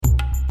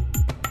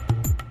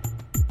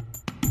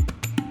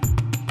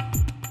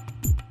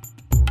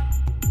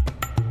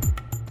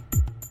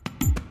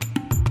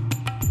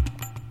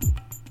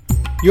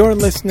You're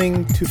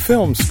listening to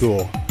Film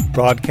School,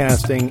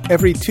 broadcasting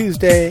every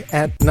Tuesday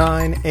at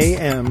 9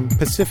 a.m.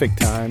 Pacific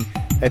Time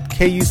at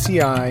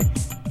KUCI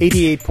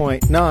 88.9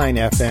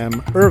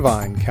 FM,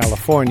 Irvine,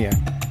 California,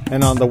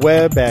 and on the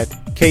web at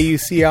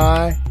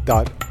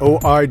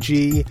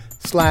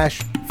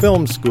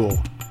kuci.org/film school.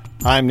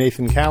 I'm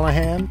Nathan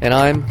Callahan. And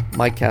I'm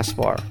Mike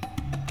Caspar.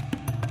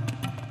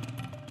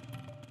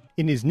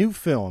 In his new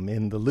film,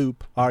 In the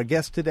Loop, our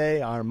guest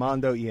today,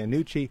 Armando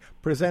Iannucci,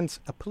 presents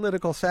a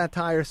political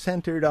satire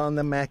centered on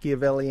the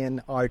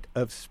Machiavellian art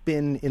of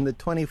spin in the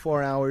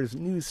 24 hours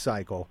news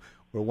cycle,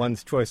 where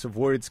one's choice of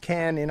words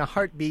can, in a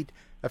heartbeat,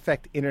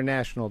 affect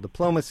international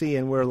diplomacy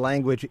and where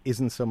language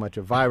isn't so much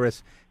a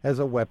virus as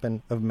a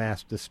weapon of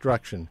mass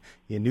destruction.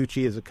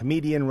 Iannucci is a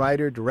comedian,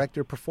 writer,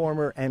 director,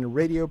 performer, and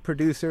radio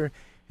producer.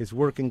 His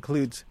work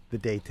includes The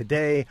Day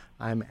Today,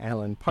 I'm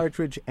Alan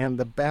Partridge, and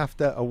the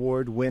BAFTA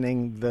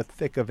award-winning The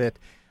Thick of It.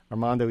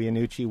 Armando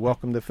Iannucci,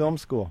 welcome to Film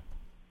School.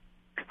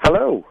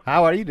 Hello.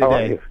 How are you today? How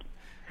are you?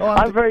 Oh,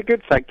 I'm very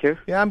good, thank you.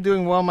 Yeah, I'm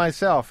doing well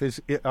myself.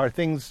 Are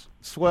things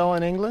swell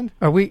in England?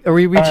 Are we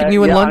reaching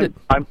you in London?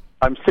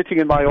 I'm sitting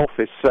in my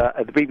office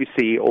at the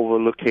BBC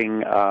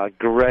overlooking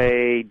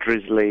grey,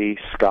 drizzly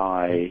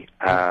sky,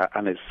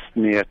 and it's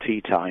near tea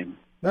time.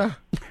 Ah,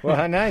 well,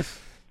 how nice.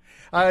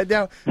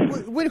 Now,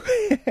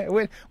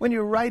 when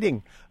you're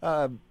writing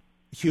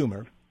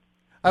humor,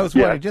 I was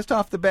wondering, just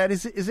off the bat,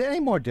 is it any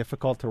more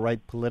difficult to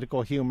write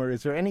political humor?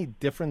 Is there any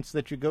difference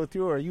that you go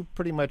through, or are you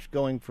pretty much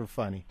going for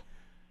funny?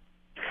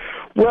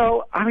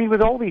 Well, I mean,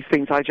 with all these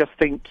things, I just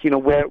think,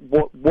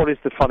 what is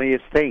the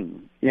funniest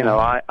thing? And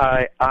I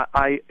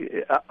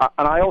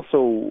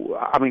also,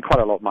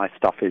 quite a lot of my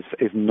stuff is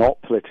not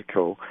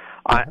political.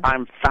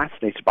 I'm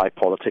fascinated by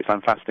politics.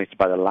 I'm fascinated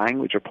by the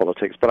language of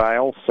politics, but I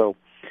also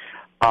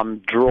I'm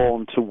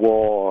drawn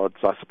towards,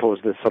 I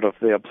suppose, the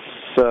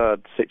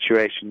absurd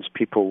situations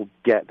people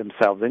get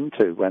themselves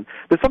into. When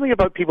there's something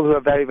about people who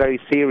are very, very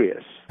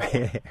serious,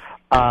 who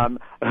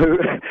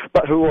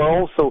are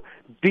also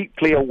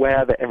deeply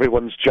aware that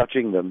everyone's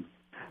judging them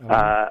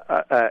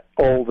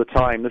all the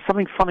time. There's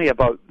something funny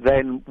about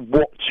then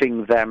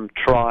watching them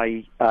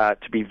try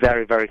to be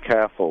very, very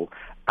careful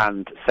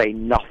and say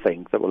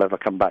nothing that will ever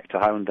come back to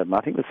hound them. I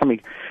think there's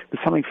something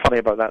funny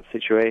about that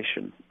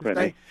situation.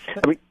 Really,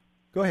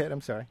 Go ahead,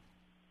 I'm sorry.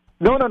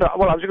 No.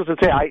 Well, I was just going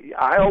to say,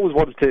 I always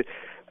wanted to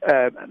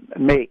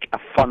make a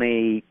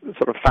funny,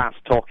 sort of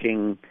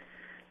fast-talking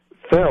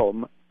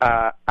film,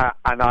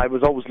 and I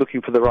was always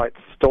looking for the right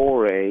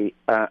story,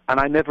 and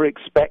I never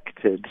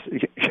expected,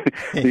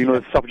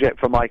 the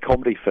subject for my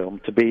comedy film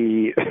to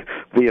be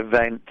the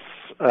events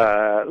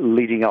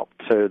leading up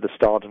to the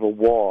start of a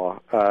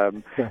war.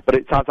 But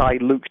it's as I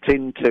looked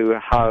into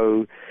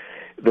how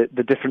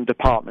the different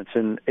departments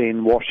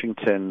in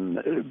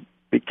Washington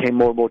became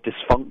more and more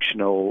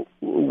dysfunctional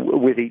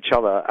with each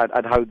other,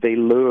 and how they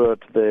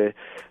lured the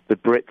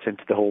Brits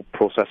into the whole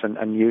process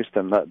and used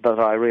them, that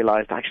I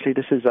realized, actually,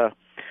 this is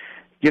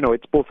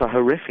it's both a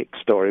horrific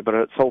story, but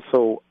it's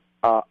also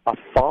a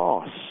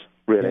farce,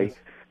 really. Yes.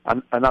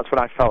 And that's when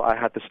I felt I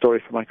had the story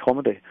for my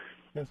comedy.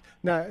 Yes.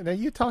 Now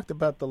you talked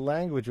about the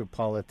language of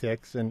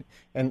politics and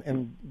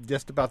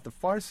just about the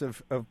farce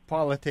of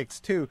politics,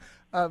 too.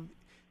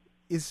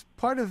 Is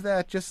part of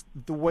that just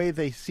the way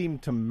they seem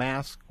to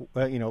mask,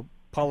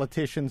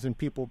 politicians and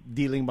people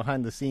dealing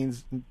behind the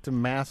scenes to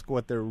mask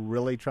what they're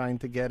really trying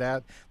to get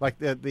at, like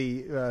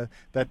the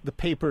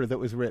paper that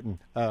was written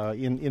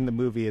in the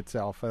movie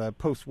itself,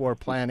 post-war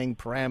planning,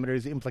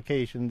 parameters,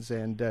 implications,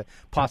 and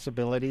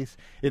possibilities.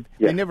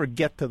 They never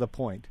get to the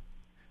point.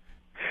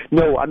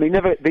 No, I mean,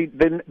 never.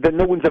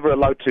 No one's ever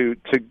allowed to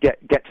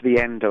get to the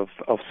end of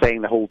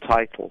saying the whole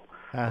title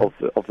of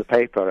the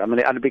paper. I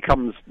mean, and it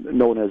becomes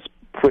known as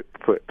Pwip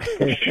Pwip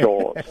in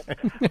short,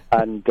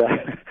 and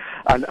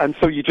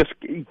so you just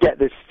get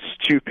this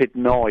stupid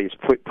noise,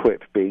 Pwip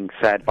Pwip, being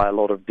said by a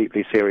lot of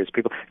deeply serious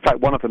people. In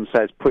fact, one of them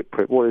says, "Pwip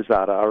Pwip, what is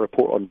that? A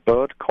report on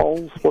bird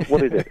calls?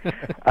 What is it?"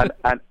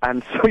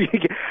 and so you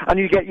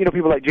get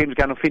people like James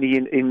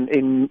Gandolfini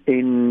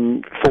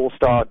in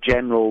 4-star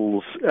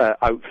generals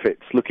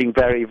outfits, looking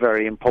very,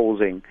 very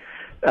imposing,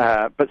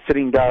 but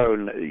sitting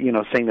down,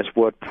 saying this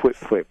word Pwip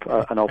Pwip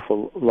an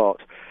awful lot.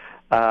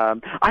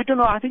 I don't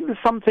know. I think there's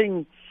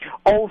something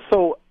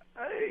also,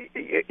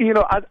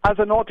 as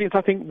an audience,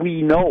 I think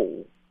we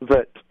know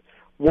that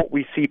what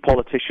we see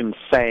politicians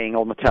saying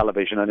on the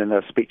television and in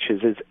their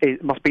speeches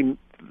it must be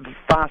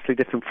vastly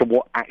different from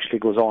what actually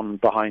goes on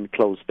behind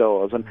closed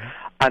doors.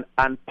 And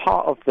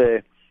part of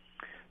the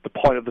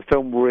point of the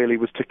film really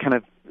was to kind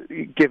of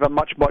give a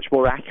much, much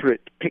more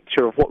accurate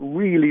picture of what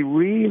really,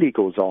 really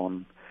goes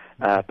on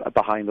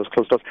behind those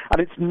closed doors.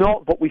 And it's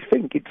not what we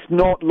think. It's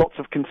not lots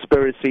of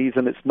conspiracies,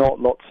 and it's not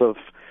lots of,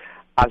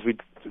 as we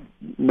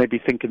maybe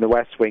think in the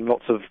West Wing,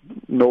 lots of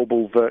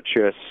noble,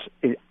 virtuous,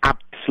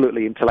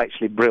 absolutely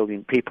intellectually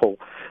brilliant people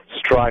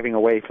striving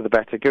away for the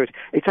better good.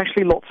 It's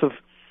actually lots of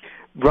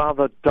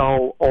rather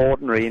dull,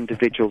 ordinary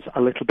individuals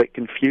a little bit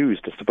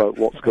confused as about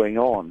what's going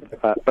on,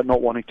 but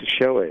not wanting to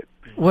show it.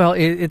 Well,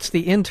 it's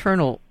the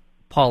internal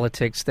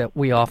politics that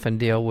we often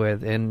deal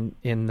with in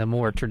the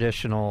more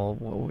traditional,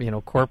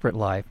 corporate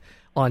life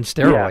on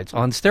steroids. Yeah.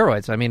 On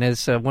steroids. I mean,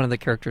 as one of the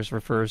characters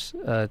refers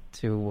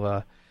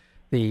to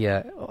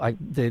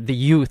the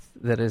youth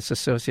that is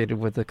associated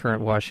with the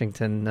current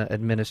Washington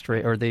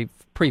administration or the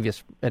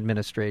previous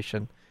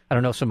administration. I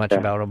don't know so much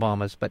about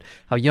Obama's, but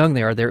how young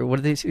they are. What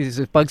are these? Is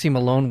it Bugsy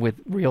Malone with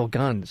real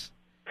guns?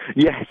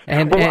 Yes.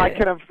 I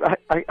kind of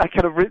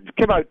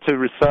came out to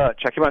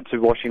research. I came out to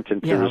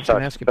Washington to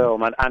research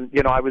film, and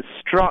I was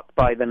struck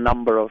by the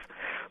number of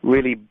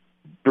really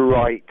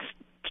bright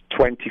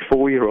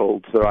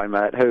 24-year-olds that I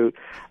met who.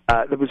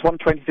 There was one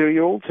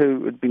 23-year-old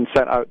who had been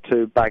sent out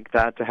to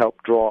Baghdad to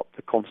help draw up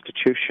the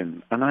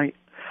Constitution, and I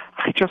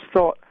just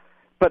thought,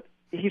 but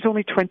he's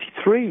only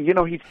 23.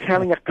 He's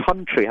telling a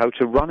country how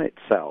to run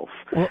itself,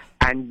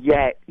 and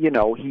yet,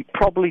 he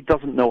probably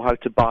doesn't know how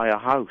to buy a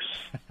house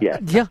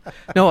yet. Yeah,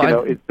 no,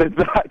 it's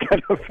that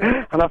kind of,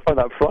 and I find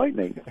that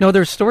frightening. No,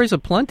 there's stories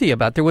aplenty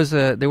about. There was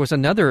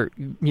another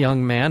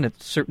young man,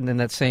 in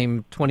that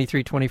same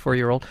 23,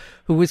 24-year-old,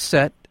 who was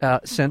sent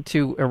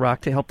to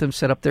Iraq to help them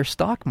set up their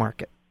stock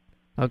market.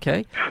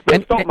 Okay.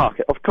 The stock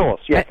market, of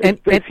course, yes.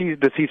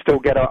 Does he still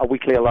get a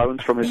weekly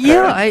allowance from his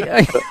parents? Yeah,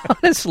 I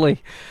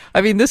honestly,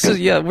 I mean, this is,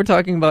 we're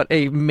talking about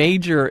a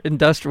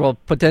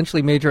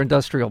potentially major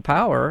industrial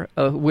power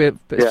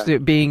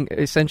being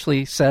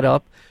essentially set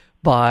up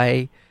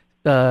by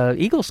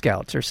Eagle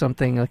Scouts or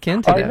something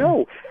akin to that. I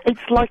know. It's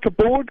like a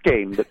board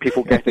game that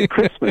people get at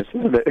Christmas,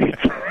 isn't it?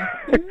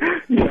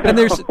 And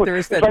there's that,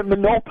 it's like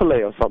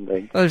Monopoly or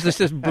something. There's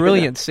this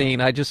brilliant scene.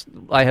 I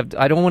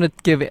don't want to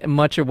give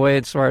much away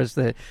as far as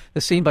the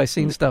scene by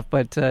scene stuff,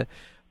 but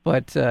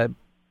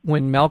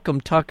when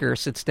Malcolm Tucker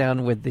sits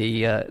down with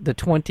the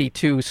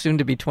 22, soon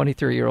to be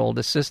 23-year-old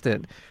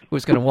assistant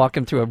who's going to walk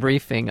him through a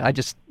briefing,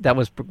 that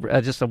was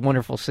just a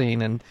wonderful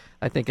scene, and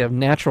I think a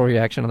natural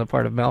reaction on the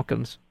part of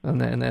Malcolm's in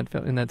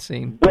that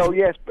scene. Well,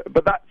 yes,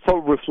 but that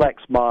sort of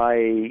reflects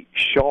my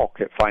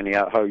shock at finding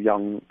out how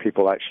young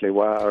people actually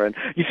were. And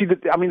you see,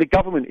 the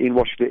government in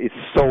Washington is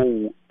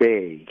so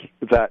big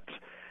that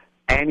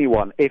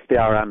anyone, if they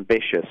are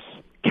ambitious,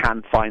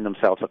 can find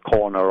themselves a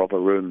corner of a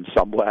room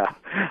somewhere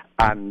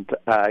and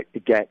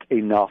get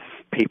enough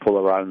people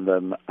around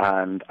them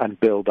and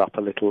build up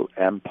a little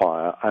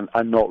empire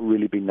and not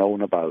really be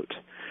known about.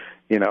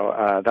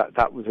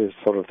 That was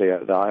sort of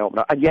the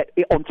eye-opener. And yet,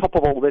 on top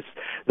of all this,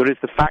 there is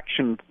the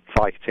faction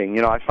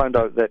fighting. I found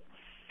out that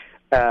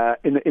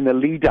in the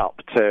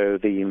lead-up to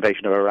the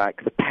invasion of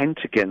Iraq, the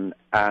Pentagon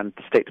and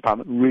the State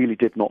Department really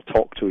did not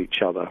talk to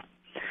each other.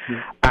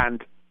 Mm.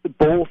 And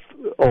both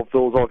of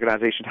those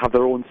organizations have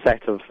their own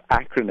set of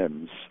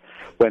acronyms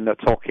when they're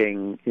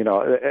talking.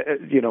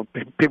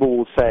 People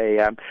will say,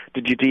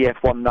 "Did you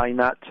DF-19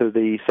 that to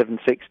the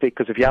 760?"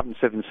 Because if you haven't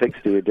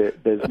 760,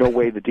 there's no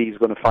way the D is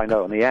going to find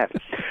out on the F.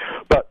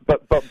 But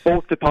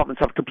both departments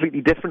have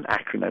completely different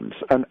acronyms,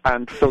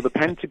 and so the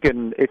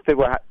Pentagon, if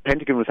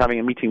Pentagon was having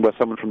a meeting where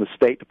someone from the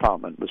State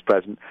Department was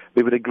present,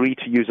 they would agree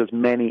to use as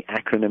many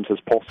acronyms as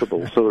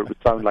possible, so it would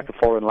sound like a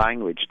foreign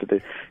language to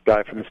the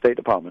guy from the State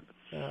Department.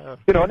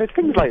 And it's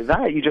things like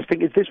that. You just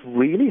think, is this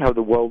really how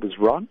the world is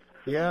run?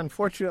 Yeah,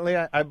 unfortunately,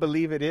 I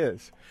believe it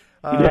is.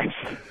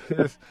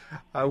 Yes.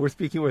 We're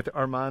speaking with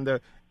Armando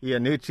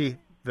Iannucci.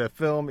 The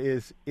film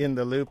is In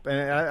the Loop,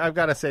 and I've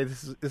got to say,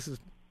 this is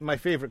my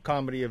favorite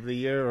comedy of the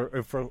year,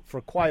 or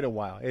for quite a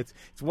while. It's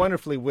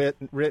wonderfully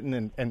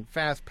written and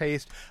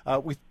fast-paced.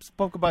 We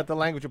spoke about the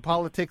language of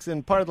politics,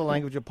 and part of the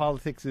language of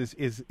politics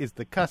is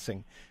the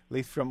cussing, at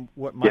least from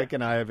what Mike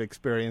and I have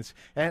experienced.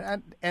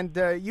 And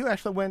you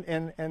actually went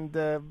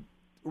and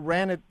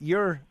ran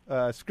your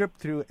script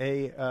through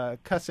a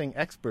cussing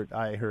expert,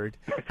 I heard.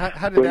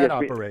 How did that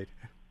operate?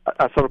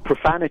 A sort of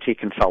profanity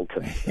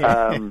consultant.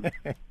 Well,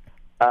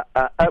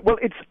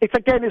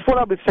 it's what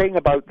I was saying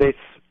about this.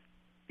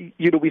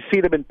 We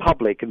see them in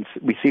public and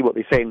we see what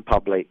they say in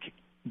public,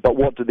 but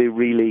how do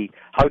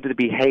they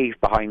behave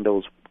behind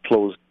those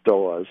closed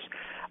doors?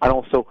 And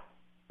also,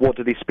 what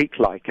do they speak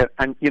like?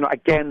 And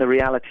again, the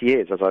reality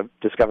is, as I've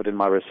discovered in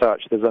my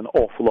research, there's an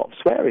awful lot of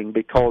swearing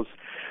because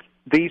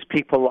these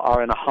people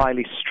are in a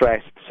highly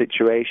stressed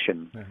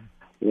situation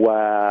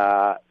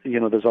where,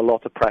 there's a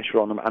lot of pressure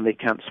on them and they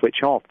can't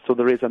switch off. So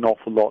there is an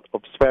awful lot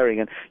of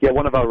swearing. And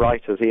one of our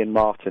writers, Ian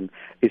Martin,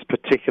 is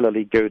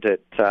particularly good at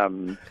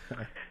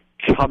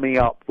coming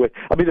up with...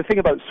 the thing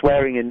about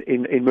swearing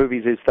in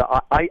movies is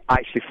that I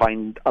actually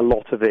find a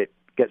lot of it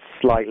gets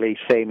slightly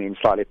samey and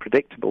slightly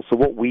predictable. So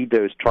what we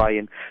do is try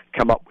and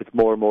come up with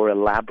more and more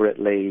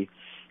elaborately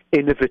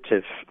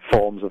innovative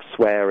forms of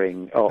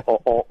swearing,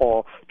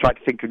 or try to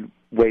think of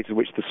ways in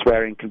which the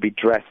swearing can be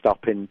dressed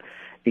up in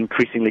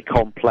increasingly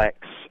complex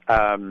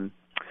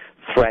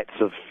threats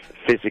of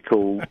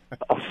physical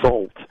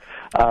assault.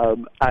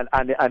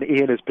 And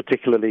Ian is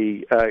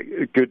particularly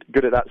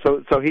good at that.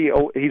 So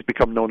he's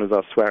become known as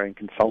our swearing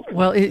consultant.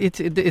 Well,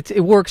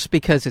 it works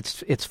because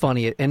it's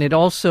funny, and it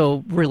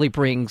also really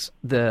brings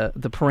the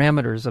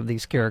parameters of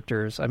these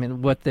characters. I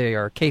mean, what they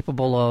are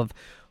capable of,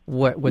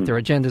 what their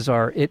agendas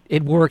are.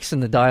 It works in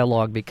the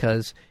dialogue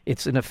because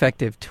it's an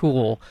effective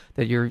tool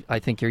that I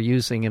think you're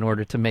using in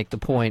order to make the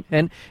point.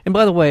 And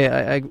by the way,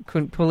 I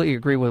completely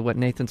agree with what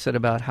Nathan said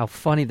about how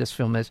funny this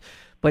film is,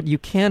 but you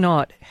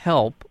cannot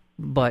help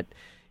but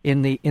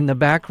in the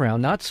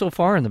background, not so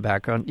far in the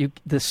background,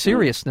 the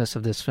seriousness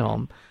of this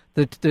film,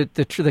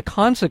 the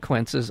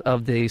consequences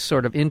of the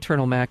sort of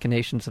internal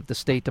machinations of the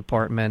State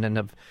Department and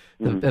of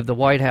the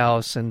White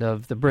House and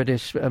of the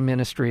British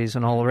ministries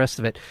and all the rest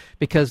of it,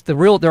 because there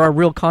are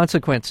real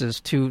consequences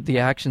to the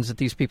actions that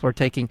these people are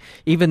taking,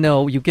 even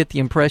though you get the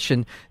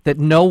impression that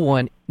no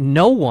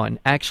one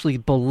actually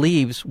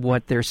believes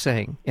what they're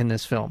saying in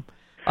this film.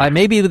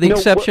 Maybe with the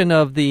exception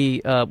of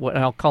the what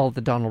I'll call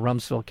the Donald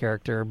Rumsfeld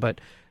character,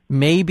 but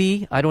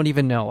maybe, I don't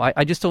even know.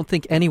 I just don't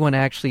think anyone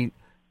actually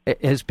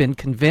has been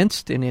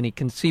convinced in any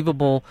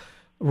conceivable,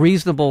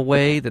 reasonable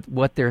way that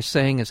what they're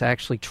saying is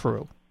actually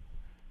true.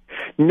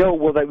 No,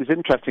 well, that was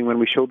interesting when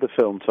we showed the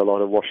film to a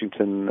lot of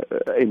Washington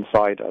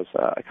insiders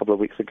a couple of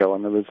weeks ago,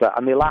 and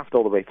and they laughed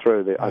all the way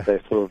through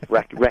their sort of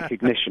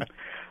recognition.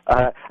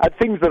 At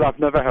things that I've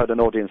never heard an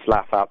audience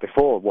laugh at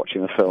before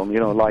watching a film,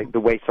 like the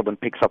way someone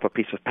picks up a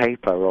piece of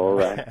paper or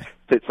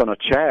sits on a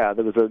chair.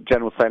 There was a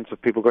general sense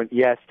of people going,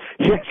 yes,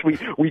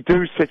 we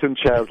do sit in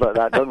chairs like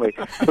that, don't we?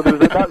 So there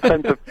was that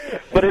sense of...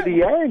 But at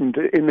the end,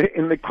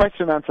 in the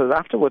question and answers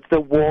afterwards,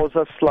 there was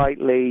a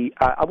slightly,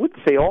 I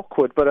wouldn't say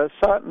awkward, but a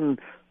certain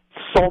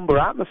somber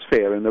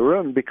atmosphere in the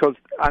room,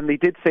 and they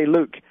did say,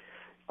 look,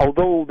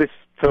 although this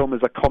film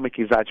is a comic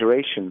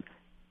exaggeration,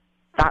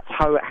 that's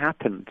how it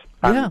happened.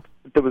 And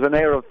there was an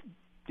air of,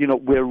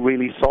 we're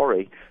really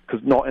sorry, because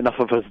not enough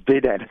of us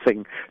did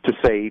anything to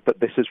say that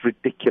this is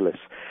ridiculous.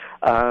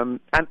 And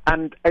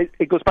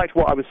it goes back to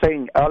what I was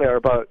saying earlier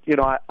about,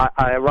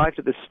 I arrived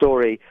at this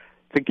story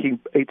thinking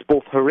it's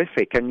both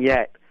horrific and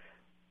yet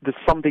there's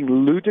something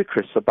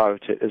ludicrous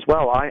about it as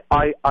well.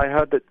 I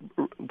heard that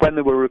when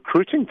they were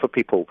recruiting for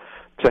people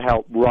to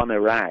help run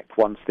Iraq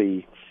once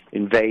the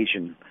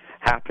invasion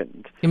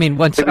happened. You mean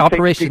once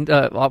Operation?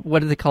 What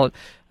do they call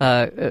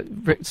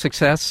it?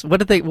 Success?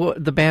 What did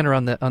the banner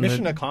on the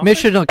Mission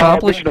Accomplished? Mission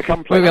Accomplished. Mission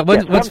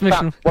Accomplished. What's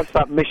mission? Once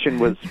that mission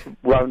was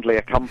roundly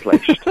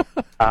accomplished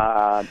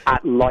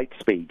at light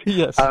speed.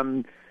 Yes.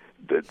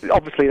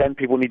 Obviously, then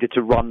people needed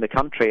to run the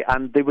country,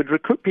 and they would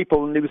recruit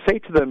people, and they would say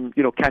to them,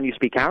 can you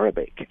speak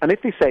Arabic? And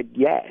if they said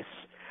yes,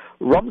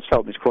 Rumsfeld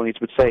and his cronies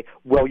would say,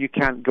 well, you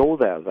can't go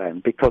there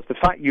then, because the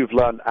fact you've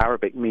learned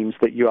Arabic means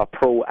that you are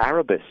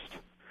pro-Arabist,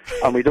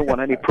 and we don't want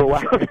any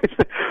pro-Arabists.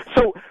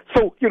 So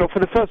for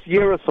the first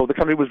year or so, the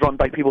country was run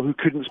by people who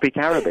couldn't speak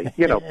Arabic,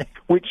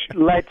 which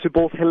led to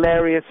both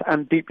hilarious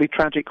and deeply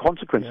tragic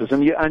consequences.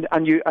 Yes.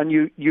 And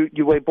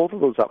you weigh both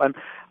of those up. And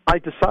I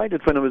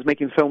decided when I was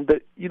making film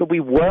that we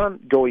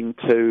weren't going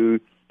to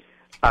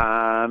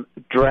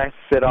dress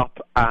it up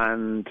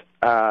and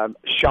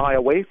shy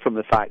away from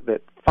the fact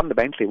that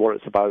fundamentally what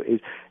it's about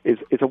is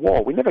a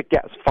war. We never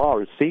get as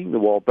far as seeing the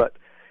war, but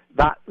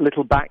that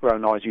little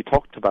background noise you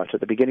talked about at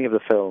the beginning of the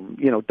film,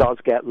 does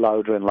get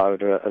louder and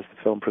louder as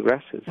the film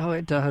progresses. Oh,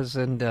 it does.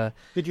 And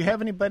did you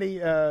have anybody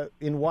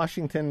in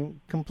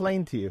Washington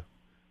complain to you?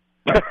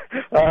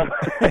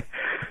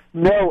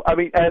 No, I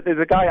mean,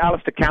 there's a guy,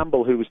 Alistair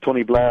Campbell, who was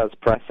Tony Blair's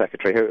press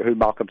secretary, who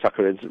Malcolm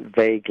Tucker is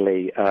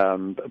vaguely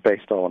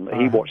based on.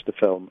 He watched the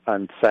film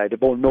and said,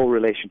 well, no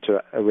relation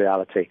to a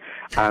reality.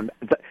 And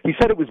he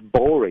said it was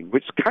boring,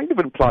 which kind of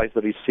implies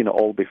that he's seen it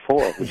all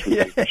before, which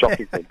was a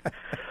shocking thing.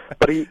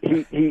 But he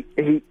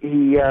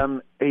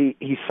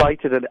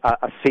cited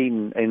a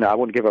scene in, I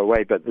won't give it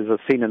away, but there's a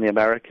scene in the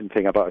American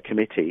thing about a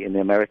committee, in the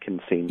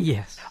American scene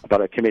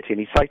about a committee, and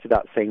he cited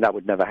that saying that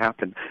would never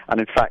happen. And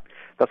in fact,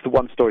 that's the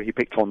one story he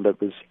picked on that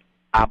was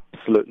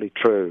absolutely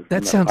true.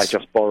 That sounds... I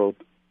just borrowed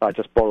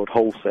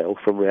wholesale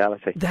from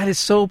reality. That is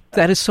so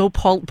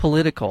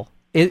political.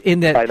 In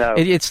that, I know.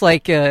 It's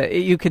like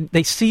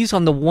they seize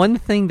on the one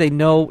thing they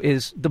know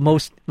is the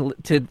most,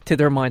 to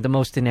their mind, the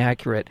most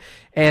inaccurate,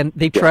 and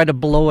they try to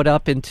blow it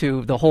up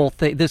into the whole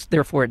thing.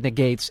 Therefore, it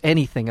negates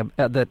anything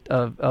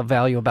of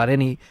value about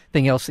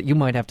anything else that you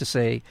might have to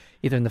say,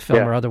 either in the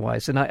film or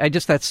otherwise. And I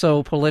just, that's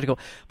so political.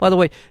 By the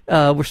way,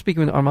 we're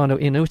speaking with Armando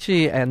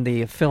Iannucci, and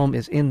the film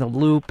is In the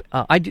Loop.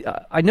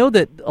 I know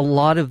that a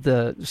lot of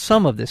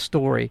some of this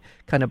story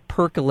kind of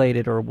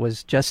percolated or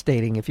was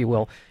gestating, if you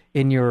will,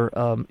 in your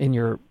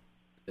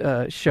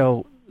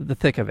show, The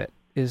Thick of It.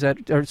 Is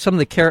that, or some of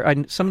the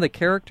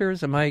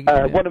characters? Am I?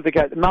 One of the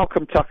guys,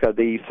 Malcolm Tucker,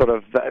 the sort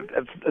of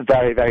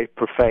very, very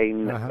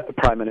profane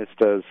Prime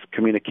Minister's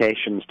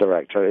communications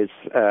director,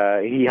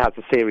 he has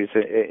a series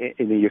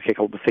in the UK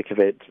called The Thick of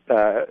It,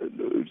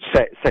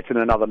 set in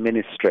another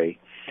ministry.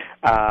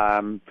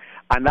 And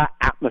that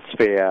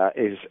atmosphere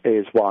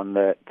is one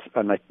that,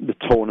 and the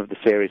tone of the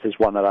series is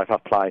one that I've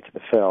applied to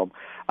the film.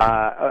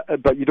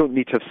 But you don't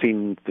need to have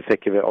seen The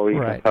Thick of It or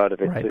even heard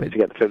of it to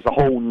get the film. There's a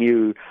whole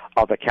new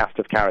other cast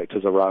of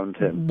characters around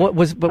him.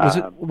 Was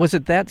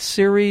it that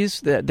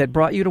series that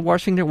brought you to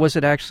Washington, or was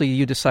it actually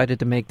you decided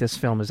to make this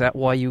film? Is that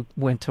why you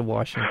went to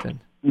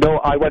Washington? No,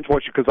 I went to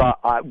Washington because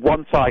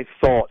once I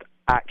thought,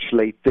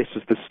 actually, this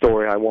is the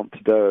story I want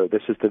to do.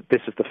 This is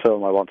the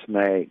film I want to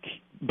make,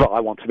 but I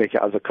want to make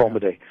it as a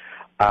comedy.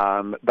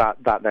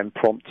 That then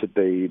prompted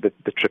the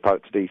trip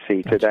out to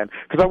DC to then,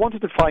 because I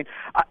wanted to find,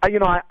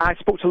 I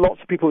spoke to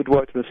lots of people who'd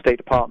worked in the State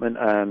Department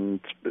and,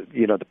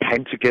 the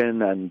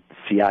Pentagon and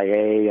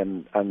CIA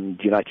and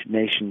United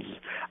Nations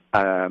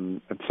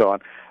and so on,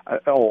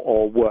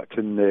 or worked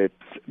in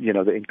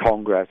in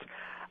Congress.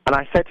 And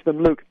I said to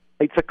them, look,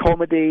 it's a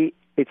comedy,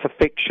 it's a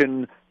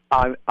fiction.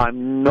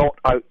 I'm not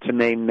out to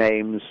name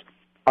names.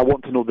 I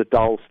want to know the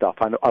dull stuff.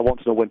 I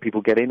want to know when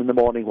people get in the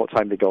morning, what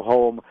time they go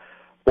home,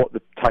 what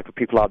the type of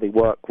people are they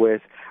work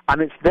with.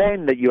 And it's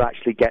then that you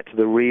actually get to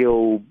the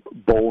real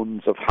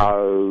bones of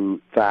how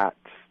that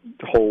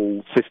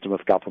whole system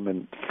of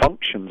government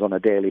functions on a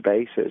daily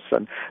basis.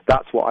 And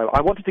that's what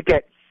I wanted to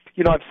get.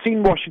 I've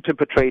seen Washington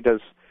portrayed as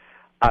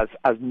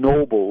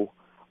noble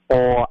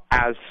or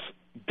as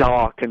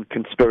dark and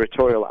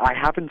conspiratorial. I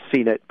haven't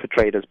seen it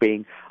portrayed as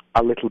being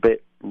a little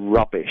bit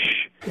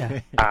rubbish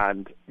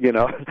and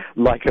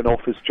like an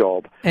office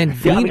job and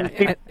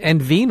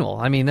venal.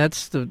 I mean,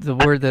 that's the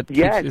word that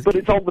but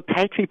it's all the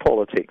petty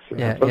politics.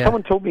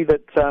 Someone told me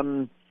that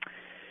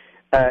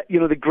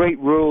the great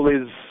rule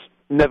is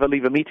never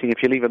leave a meeting.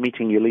 If you leave a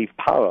meeting, you leave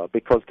power,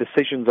 because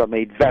decisions are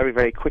made very,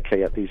 very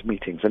quickly at these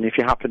meetings, and if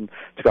you happen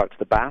to go out to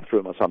the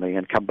bathroom or something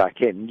and come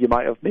back in, you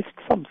might have missed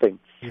something.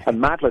 And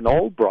Madeleine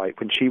Albright,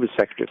 when she was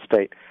Secretary of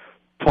State,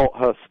 taught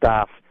her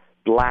staff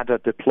bladder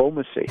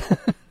diplomacy,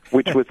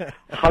 which was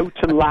how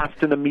to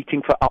last in a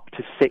meeting for up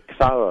to 6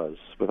 hours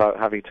without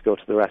having to go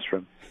to the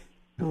restroom.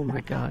 Oh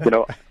my God!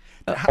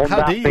 How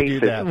that do you basis,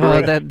 do that?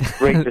 Well,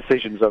 great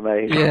decisions are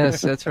made.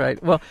 Yes, that's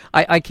right. Well,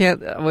 I can't.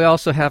 We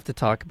also have to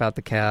talk about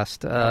the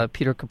cast: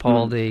 Peter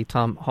Capaldi,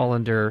 Tom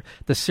Hollander,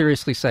 the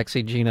seriously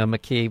sexy Gina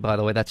McKee. By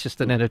the way, that's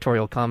just an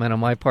editorial comment on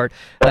my part.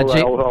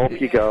 Off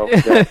you go.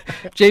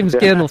 James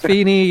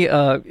Gandolfini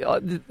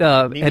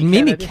and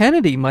Mimi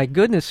Kennedy. My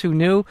goodness, who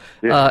knew?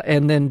 Yeah.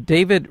 And then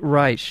David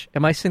Reich.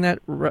 Am I saying that?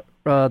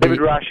 David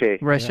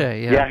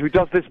Rasche. Yeah, who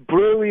does this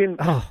brilliant...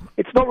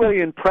 It's not really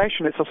an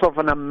impression, it's a sort of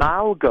an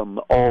amalgam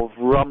of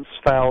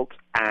Rumsfeld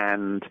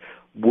and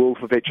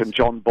Wolfowitz and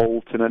John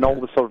Bolton and all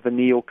the sort of the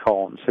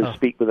neocons who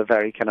speak with a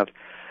very kind of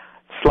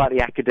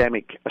slightly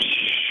academic,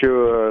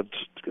 assured,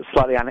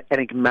 slightly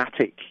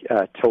enigmatic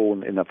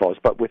tone in their voice,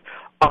 but with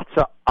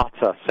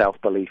utter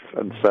self-belief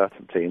and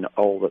certainty in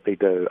all that they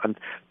do, and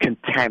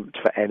contempt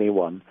for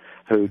anyone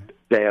who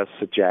dares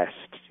suggest,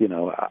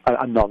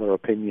 another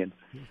opinion.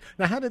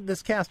 Now, how did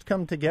this cast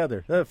come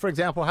together? For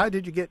example, how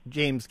did you get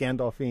James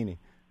Gandolfini?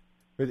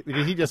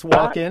 Did he just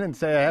walk in and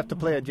say, I have to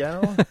play a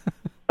general?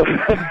 Do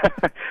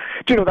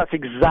you know, that's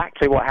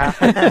exactly what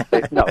happened.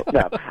 No.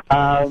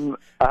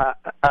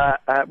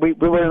 We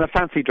were in a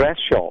fancy dress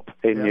shop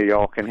in New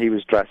York, and he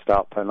was dressed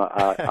up, and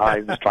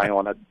I was trying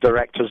on a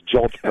director's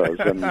jodhpurs,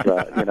 and,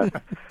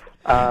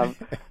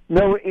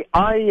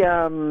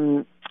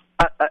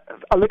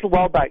 a little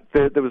while back,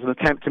 there was an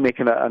attempt to make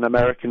an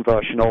American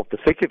version of The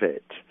Thick of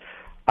It,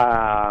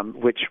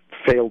 which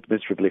failed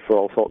miserably for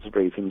all sorts of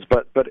reasons.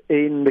 But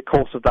in the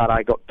course of that,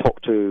 I got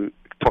talking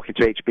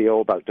to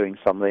HBO about doing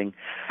something,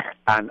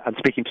 and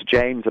speaking to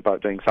James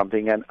about doing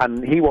something,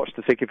 and he watched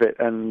The Thick of It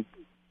and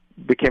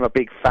became a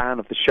big fan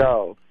of the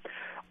show.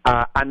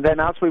 And then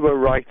as we were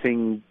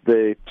writing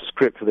the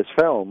script for this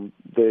film,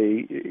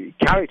 the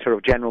character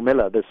of General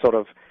Miller, this sort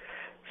of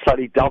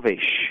slightly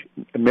dovish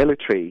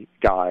military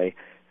guy,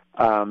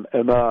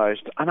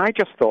 emerged, and I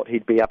just thought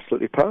he'd be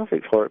absolutely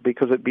perfect for it,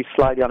 because it'd be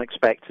slightly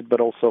unexpected, but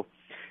also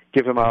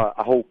give him a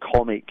whole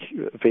comic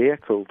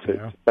vehicle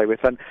to play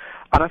with. And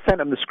I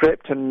sent him the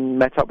script and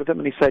met up with him,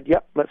 and he said,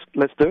 "Yep,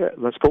 let's do it.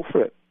 Let's go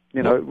for it."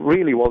 It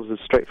really was as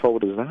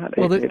straightforward as that.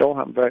 Well, it all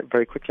happened very,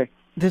 very quickly.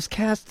 This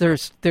cast,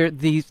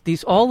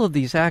 all of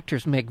these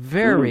actors make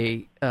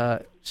very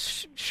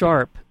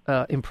sharp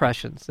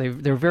impressions.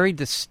 They're very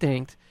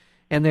distinct.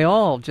 And they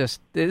all this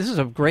is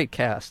a great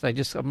cast.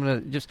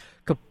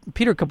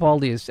 Peter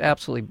Capaldi is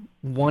absolutely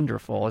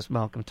wonderful as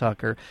Malcolm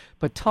Tucker,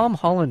 but Tom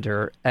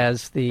Hollander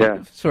as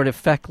the sort of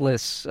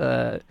feckless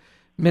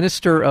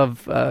minister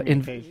of he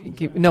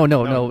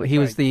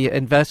was the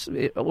he's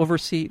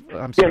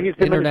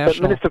the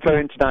Minister for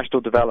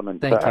International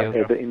Development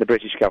in the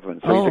British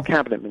government. So he's a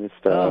cabinet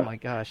minister. Oh my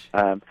gosh!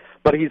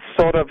 But he's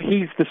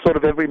the sort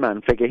of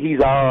everyman figure.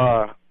 He's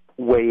our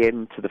way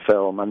into the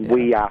film, and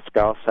we ask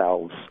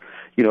ourselves,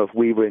 if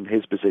we were in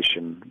his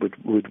position,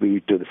 would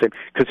we do the same?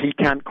 Because he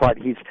can't quite.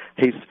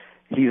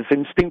 He's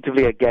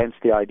instinctively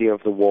against the idea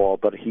of the war,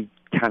 but he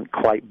can't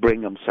quite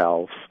bring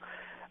himself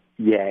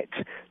yet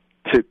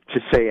to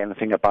say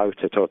anything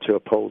about it or to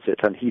oppose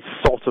it. And he's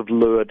sort of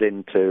lured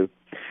into,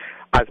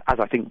 as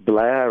I think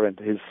Blair and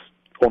his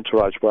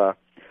entourage were,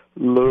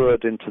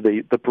 lured into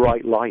the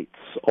bright lights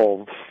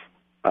of.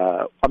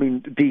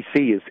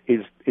 DC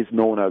is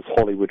known as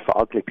Hollywood for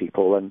ugly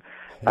people, and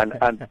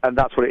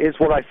that's what it is.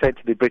 What I said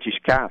to the British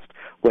cast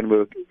when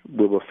we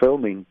were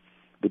filming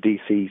the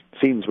DC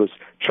scenes was,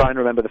 try and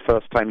remember the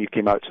first time you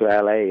came out to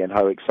LA and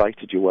how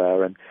excited you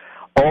were, and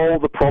all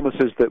the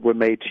promises that were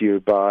made to you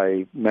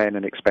by men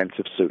in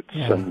expensive suits,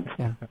 and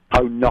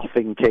how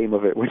nothing came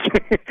of it,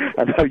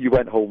 and how you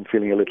went home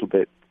feeling a little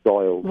bit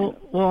soiled.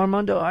 Well,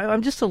 Armando,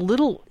 I'm just a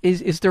little.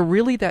 Is there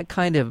really that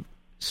kind of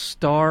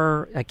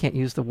star? I can't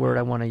use the word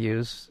I want to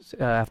use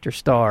after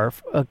star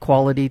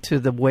quality to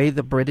the way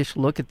the British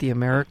look at the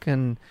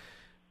American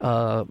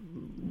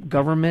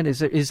government?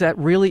 Is that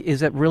really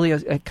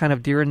a kind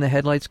of deer in the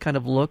headlights kind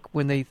of look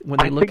when they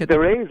look at?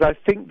 I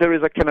think there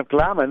is a kind of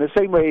glamour in the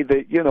same way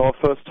that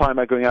first time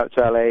I'm going out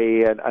to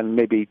LA and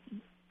maybe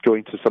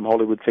going to some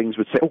Hollywood things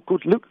would say, "Oh,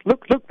 good, look,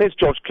 there's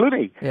George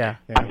Clooney." Yeah.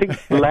 I think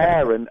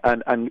Blair and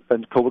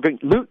Cole were going,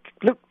 "Look,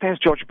 there's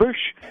George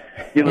Bush."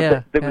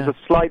 There was a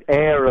slight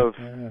air of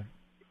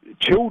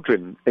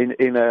children in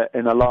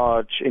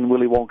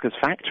Willy Wonka's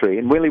factory,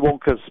 in Willy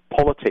Wonka's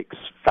politics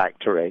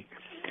factory.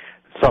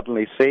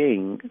 Suddenly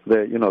seeing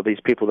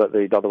these people that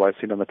they'd otherwise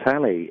seen on the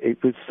telly,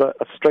 it was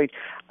a strange,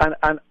 and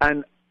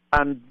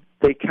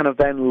they kind of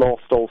then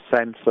lost all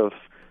sense of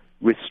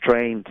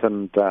restraint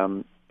and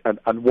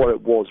what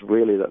it was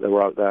really that they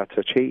were out there to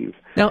achieve.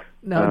 Now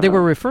they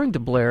were referring to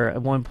Blair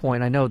at one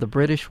point. I know the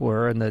British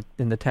were in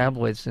the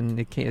tabloids, and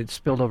it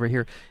spilled over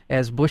here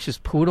as Bush's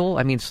poodle.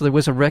 I mean, so there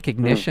was a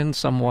recognition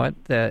somewhat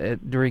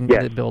that during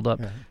the build-up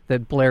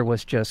that Blair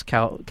was just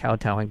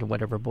kowtowing to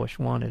whatever Bush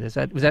wanted. Was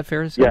that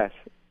fair to say? Yes.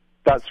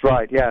 That's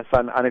right, yes.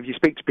 And if you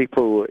speak to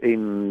people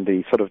in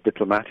the sort of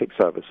diplomatic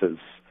services,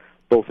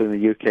 both in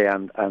the UK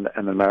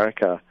and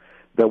America,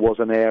 there was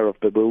an air of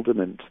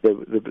bewilderment.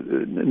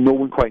 No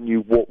one quite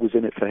knew what was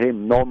in it for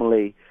him.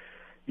 Normally,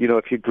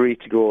 if you agree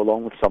to go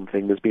along with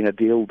something, there's been a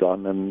deal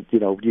done, and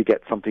you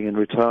get something in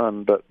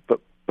return. But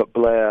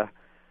Blair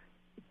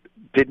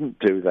didn't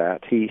do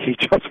that. He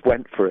just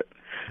went for it.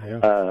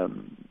 Yeah.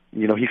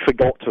 He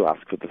forgot to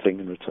ask for the thing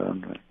in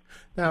return. Right?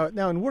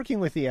 Now, in working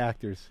with the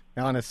actors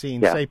on a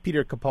scene, say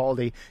Peter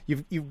Capaldi,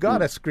 you've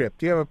got a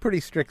script. You have a pretty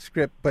strict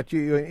script, but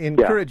you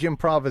encourage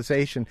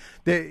improvisation.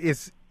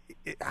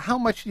 How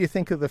much do you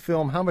think of the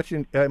film? How much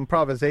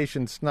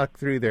improvisation snuck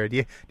through there?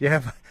 Do you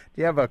have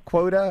a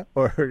quota,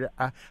 or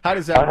how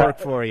does that work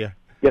for you?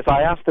 Yes,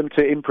 I asked them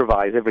to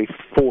improvise every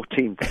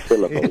 14th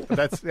syllable.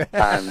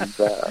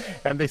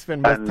 And they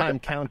spend most time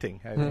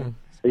counting.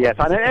 Yes,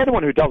 and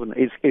anyone who doesn't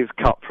is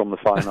cut from the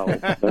final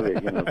movie.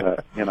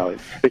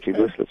 It's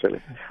particularly useless,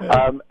 really.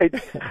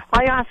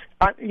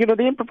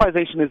 The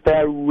improvisation is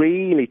there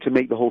really to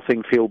make the whole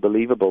thing feel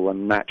believable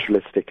and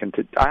naturalistic, and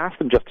I asked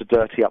them just to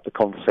dirty up the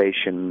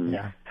conversation,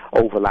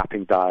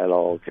 overlapping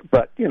dialogue.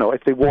 But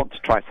if they want to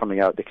try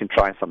something out, they can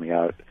try something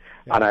out.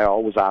 Yeah. And I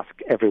always ask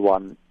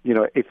everyone,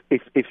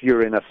 if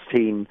you're in a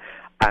scene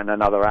and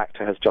another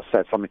actor has just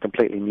said something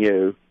completely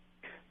new,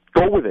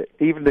 go with it,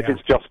 even if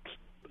it's just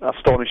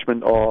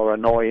astonishment or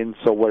annoyance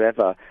or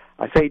whatever.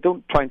 I say,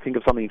 don't try and think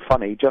of something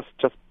funny. Just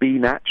be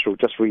natural.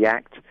 Just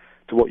react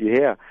to what you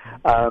hear.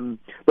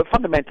 But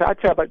fundamentally,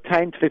 I'd say about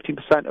 10 to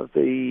 15% of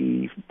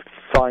the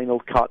final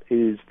cut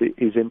is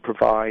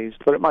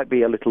improvised, but it might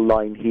be a little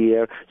line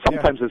here.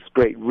 Sometimes there's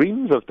great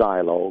reams of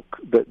dialogue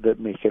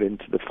that make it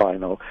into the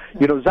final.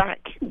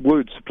 Zach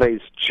Woods plays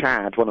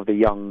Chad, one of the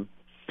young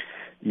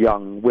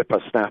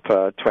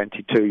whippersnapper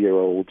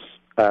 22-year-olds.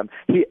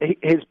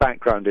 His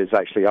background is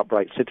actually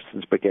Upright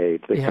Citizens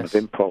Brigade, the kind of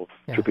improv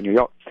troupe in New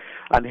York.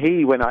 And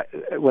when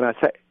I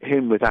set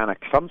him with Anna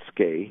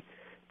Chlumsky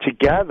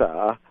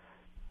together,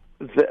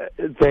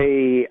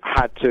 they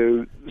had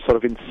to sort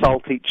of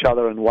insult each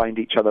other and wind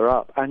each other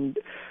up. And,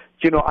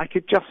 I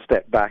could just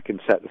step back and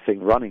set the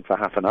thing running for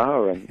half an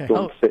hour and go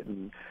and sit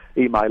and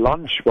eat my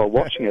lunch while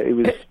watching it.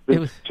 It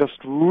was just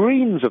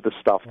reams of the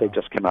stuff they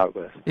just came out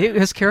with.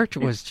 His character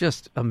was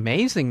just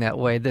amazing that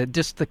way.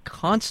 The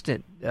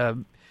constant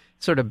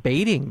sort of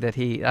baiting that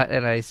it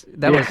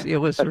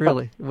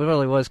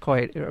really was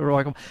quite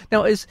remarkable.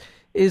 Now, is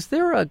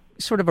there a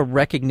sort of a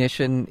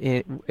recognition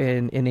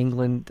in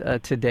England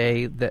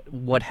today that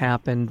what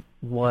happened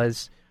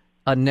was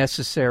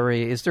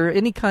unnecessary? Is there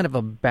any kind of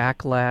a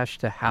backlash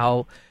to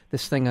how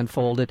this thing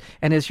unfolded?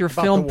 And is your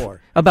film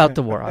about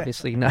the war,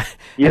 obviously not?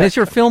 And has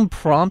your film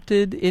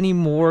prompted any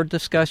more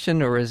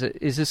discussion, or is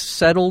this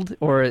settled,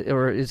 or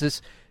is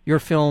this your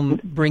film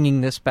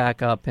bringing this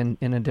back up in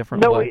a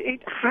different way? No,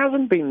 it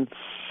hasn't been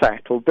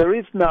settled. There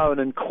is now an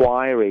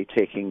inquiry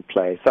taking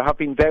place. There have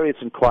been various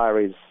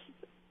inquiries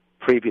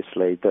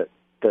previously that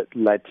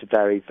led to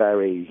very,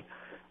 very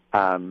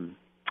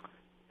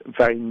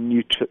very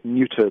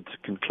neutered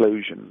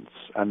conclusions,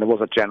 and there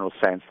was a general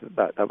sense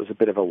that was a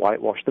bit of a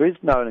whitewash. There is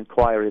now an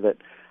inquiry that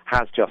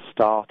has just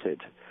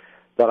started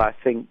that I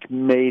think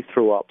may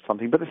throw up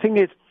something. But the thing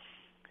is,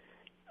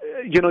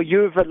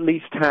 you've at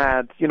least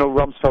had,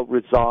 Rumsfeld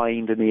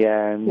resigned in the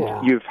end.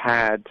 Yeah. You've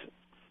had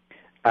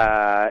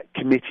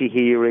committee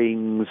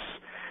hearings.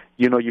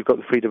 You've got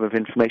the freedom of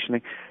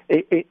information.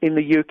 In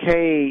the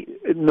UK,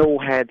 no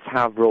heads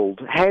have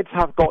rolled. Heads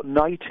have got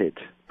knighted,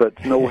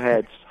 but no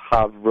heads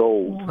have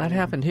rolled. Well, that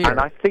happened here. And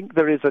I think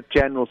there is a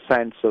general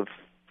sense of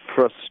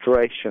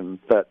frustration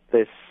that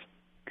this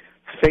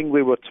thing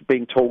we were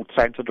being told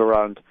centered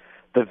around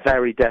the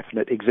very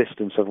definite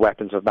existence of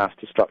weapons of mass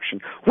destruction,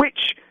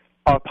 which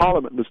our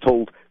Parliament was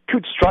told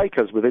could strike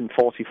us within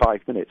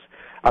 45 minutes.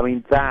 I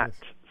mean, that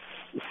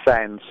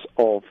sense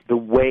of the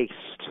waste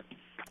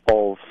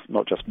of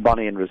not just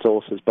money and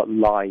resources, but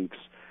lives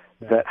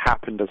that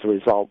happened as a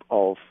result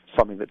of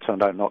something that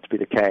turned out not to be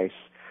the case,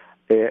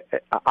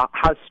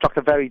 has struck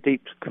a very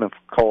deep kind of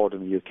chord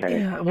in the UK.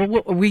 Yeah,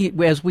 well, we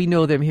as we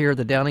know them here,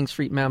 the Downing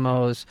Street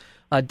memos,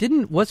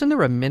 wasn't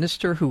there a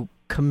minister who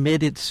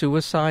committed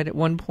suicide at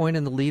one point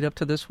in the lead up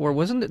to this war?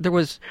 Wasn't it? There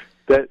was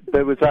a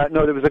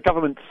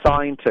government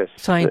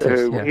scientist.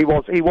 He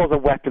was a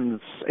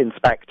weapons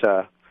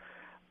inspector,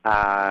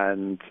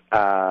 and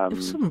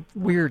there's some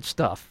weird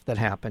stuff that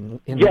happened.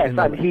 And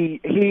I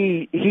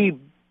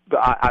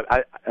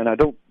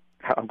don't.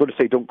 I'm going to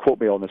say, don't quote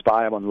me on this, but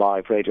I am on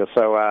live radio,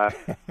 so...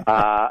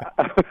 well,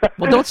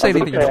 don't say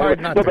anything. It's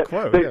hard not to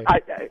quote.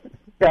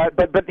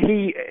 But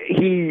he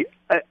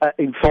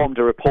informed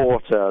a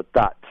reporter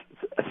that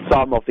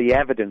some of the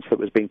evidence that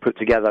was being put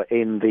together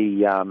in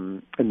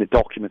the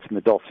documents and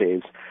the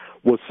dossiers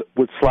was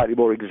slightly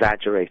more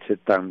exaggerated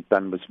than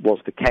was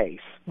the case.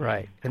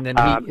 Right. And then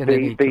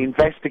the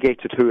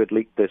investigator who had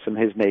leaked this, and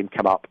his name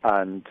came up,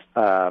 and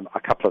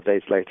a couple of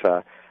days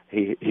later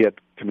he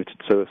had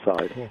committed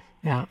suicide. Cool.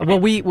 Yeah.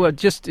 Well,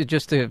 just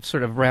to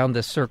sort of round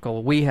this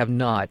circle, we have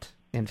not,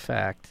 in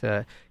fact,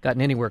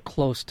 gotten anywhere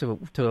close to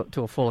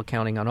a full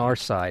accounting on our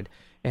side.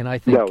 And I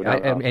think, no.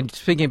 And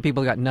speaking of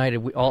people who got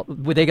knighted,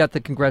 they got the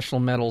Congressional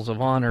Medals of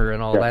Honor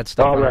and all that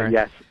stuff. Oh,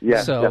 right,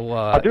 yes. So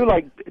I do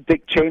like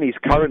Dick Cheney's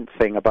current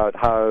thing about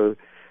how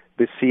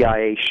the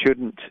CIA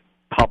shouldn't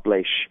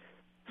publish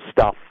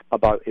stuff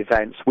about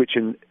events which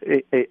in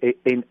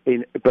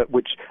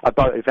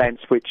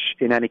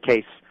any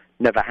case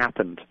never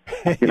happened.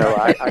 You know,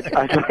 I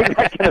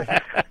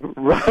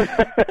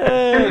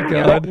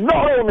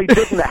not only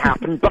didn't it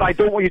happen, but I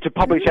don't want you to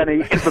publish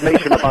any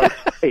information about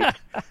it.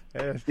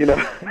 You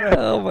know.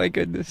 Oh my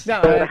goodness!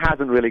 No, it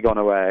hasn't really gone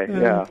away.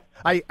 Yeah.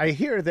 I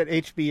hear that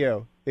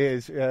HBO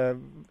is that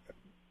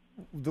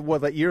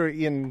you're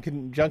in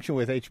conjunction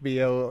with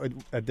HBO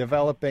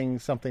developing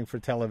something for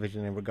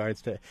television in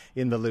regards to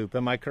In the Loop.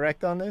 Am I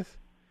correct on this?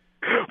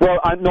 Well,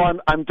 I'm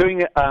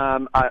doing.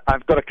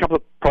 I've got a couple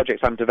of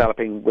projects I'm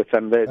developing with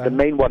them. The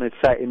main one is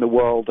set in the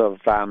world of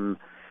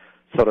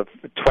sort of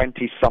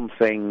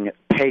 20-something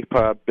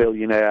paper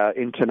billionaire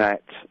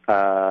internet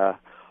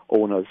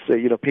owners.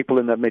 You know, people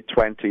in their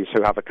mid-20s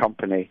who have a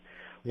company,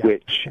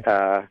 which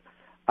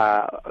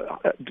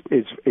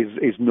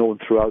is known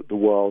throughout the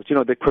world. You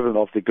know, the equivalent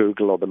of the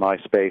Google or the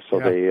MySpace or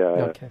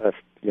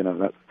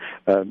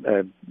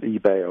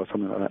eBay or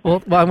something like that.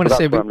 Well, I want to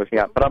say that's what I'm looking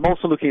at. But I'm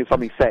also looking at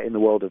something set in the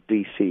world of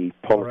DC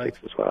politics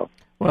as well.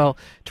 Well,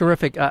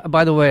 terrific.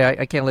 By the way,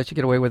 I can't let you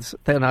get away with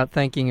not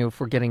thanking you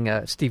for getting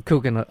Steve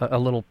Coogan a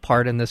little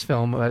part in this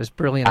film. As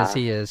brilliant as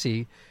he is,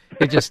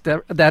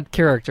 that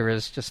character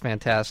is just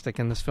fantastic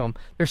in this film.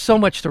 There's so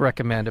much to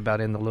recommend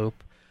about In the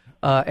Loop.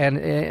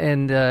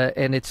 And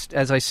it's,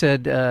 as I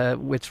said,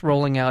 it's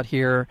rolling out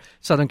here,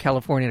 Southern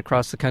California, and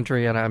across the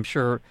country, and I'm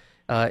sure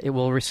it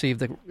will receive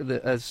the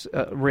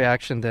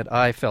reaction that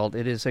I felt.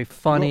 It is a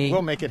funny...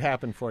 We'll make it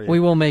happen for you.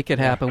 We will make it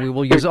happen. We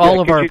will use all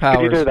of our powers.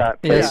 Could you do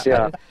that, please? Yes.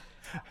 Yeah.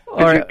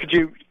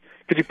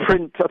 Could you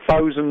print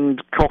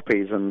 1,000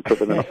 copies and put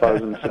them in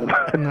 1,000?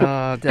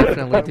 No,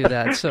 definitely do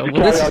that. So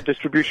carry out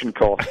distribution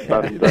costs.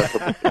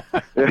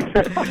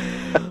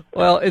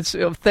 Well,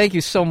 thank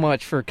you so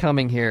much for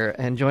coming here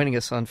and joining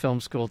us on Film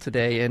School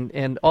today,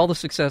 and all the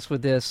success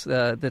with this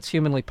that's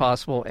humanly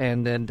possible,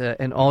 and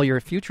all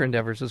your future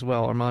endeavors as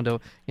well. Armando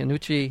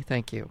Iannucci,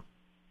 thank you.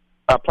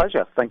 A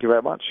pleasure. Thank you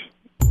very much.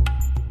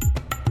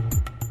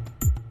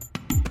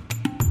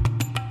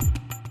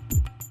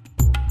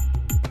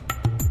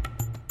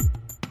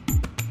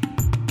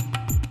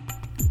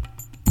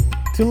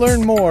 To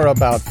learn more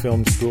about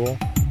Film School,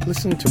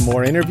 listen to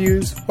more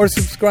interviews, or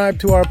subscribe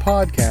to our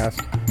podcast,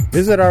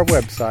 visit our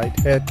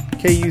website at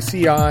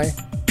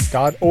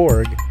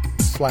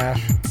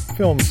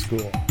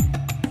kuci.org/filmschool.